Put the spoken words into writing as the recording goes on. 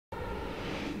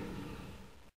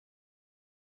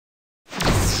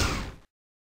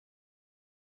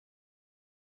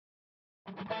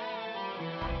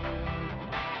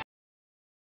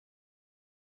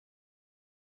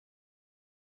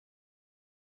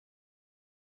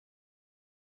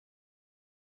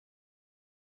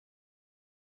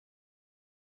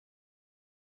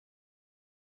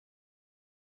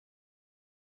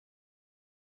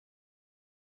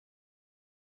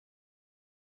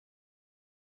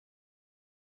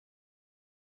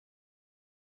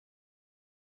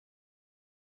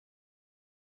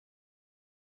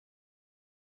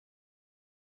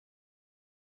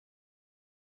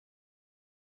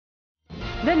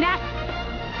The net.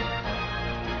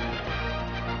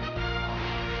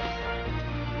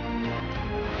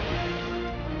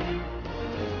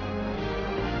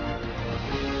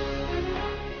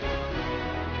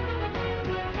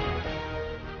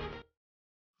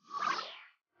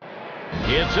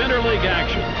 It's interleague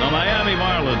action. The Miami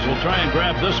Marlins will try and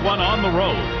grab this one on the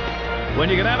road.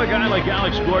 When you can have a guy like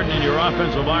Alex Gordon in your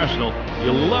offensive arsenal,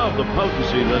 you love the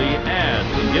potency that he adds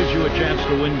and gives you a chance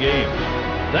to win games.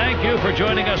 Thank you for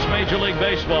joining us, Major League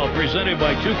Baseball, presented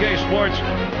by 2K Sports,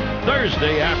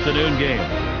 Thursday afternoon game.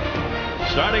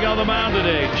 Starting on the mound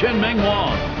today, Chien-Ming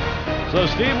Wang. So,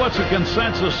 Steve, what's the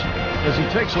consensus as he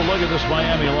takes a look at this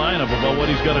Miami lineup about what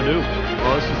he's got to do?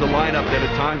 Well, this is a lineup that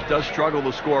at times does struggle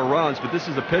to score runs, but this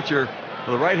is a pitcher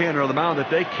for the right-hander on the mound that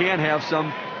they can have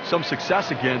some success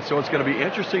against. So it's going to be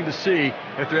interesting to see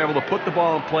if they're able to put the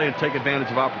ball in play and take advantage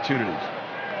of opportunities.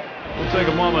 We'll take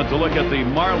a moment to look at the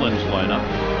Marlins lineup.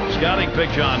 Scouting pick,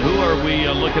 John, who are we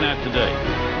looking at today?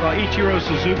 Well, Ichiro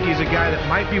Suzuki is a guy that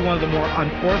might be one of the more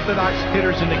unorthodox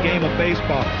hitters in the game of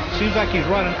baseball. Seems like he's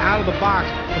running out of the box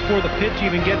before the pitch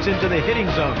even gets into the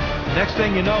hitting zone. Next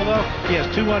thing you know, though, he has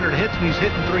 200 hits and he's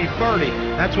hitting 330.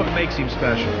 That's what makes him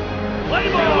special.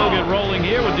 And we'll get rolling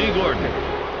here with D. Gordon.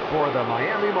 For the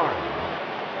Miami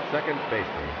Marlins, second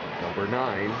baseman, number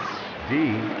 9,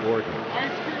 D. Gordon.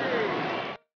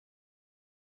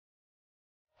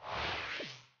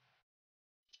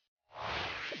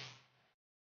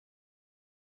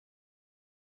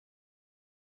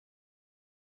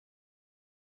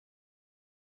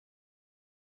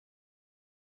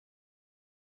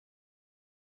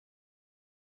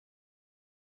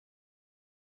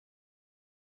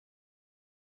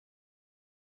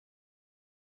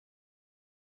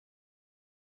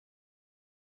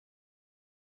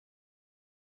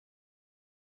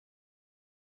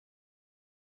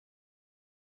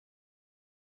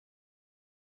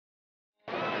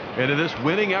 And in this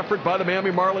winning effort by the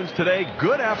Miami Marlins today,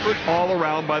 good effort all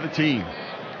around by the team.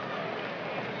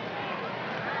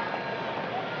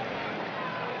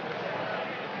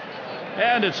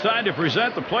 And it's time to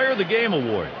present the Player of the Game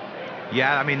award.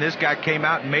 Yeah, I mean, this guy came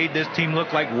out and made this team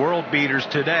look like world beaters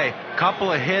today.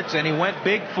 Couple of hits, and he went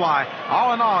big fly.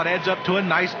 All in all, it adds up to a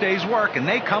nice day's work, and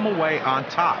they come away on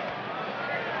top.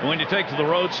 When you take to the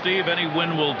road, Steve, any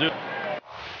win will do.